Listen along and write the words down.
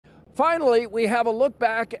Finally, we have a look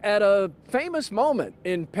back at a famous moment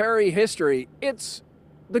in Perry history. It's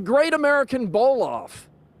the Great American Bowl-Off.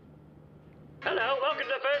 Hello, welcome to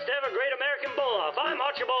the first ever Great American Bowl-Off. I'm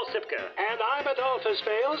Archibald Sipka. And I'm Adolphus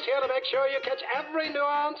Fales, here to make sure you catch every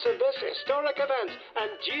nuance of this historic event.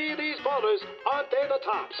 And gee, these bowlers, aren't they the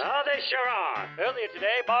tops? Oh, they sure are. Earlier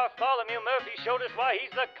today, Bartholomew Murphy showed us why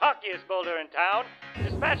he's the cockiest bowler in town,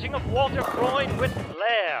 dispatching of Walter Freund with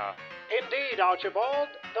flair. Indeed,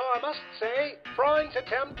 Archibald, though I must say, Freund's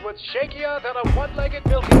attempt was shakier than a one-legged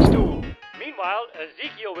milking stool. Meanwhile,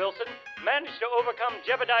 Ezekiel Wilson managed to overcome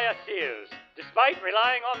Jebediah Sears, despite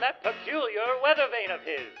relying on that peculiar weather vane of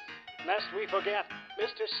his. Lest we forget,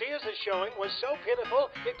 Mr. Sears' showing was so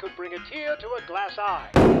pitiful it could bring a tear to a glass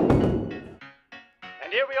eye.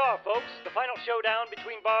 And here we are, folks, the final showdown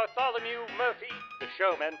between Bartholomew Murphy, the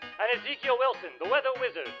showman, and Ezekiel Wilson, the weather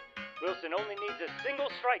wizard. Wilson only needs a single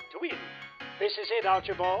strike to win. This is it,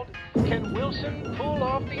 Archibald. Can Wilson pull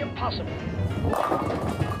off the impossible?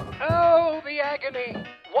 Oh, the agony!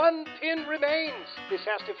 1 pin remains. This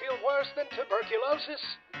has to feel worse than tuberculosis.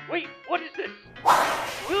 Wait, what is this?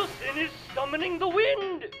 Wilson is summoning the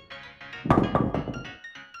wind!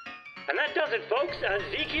 And that does it, folks.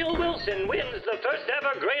 Ezekiel Wilson wins the first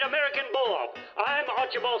ever Great American Bowl-Off. I'm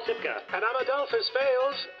Archibald Sipka. And I'm Adolphus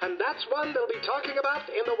Fales, and that's one they'll be talking about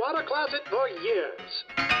in the water closet for years.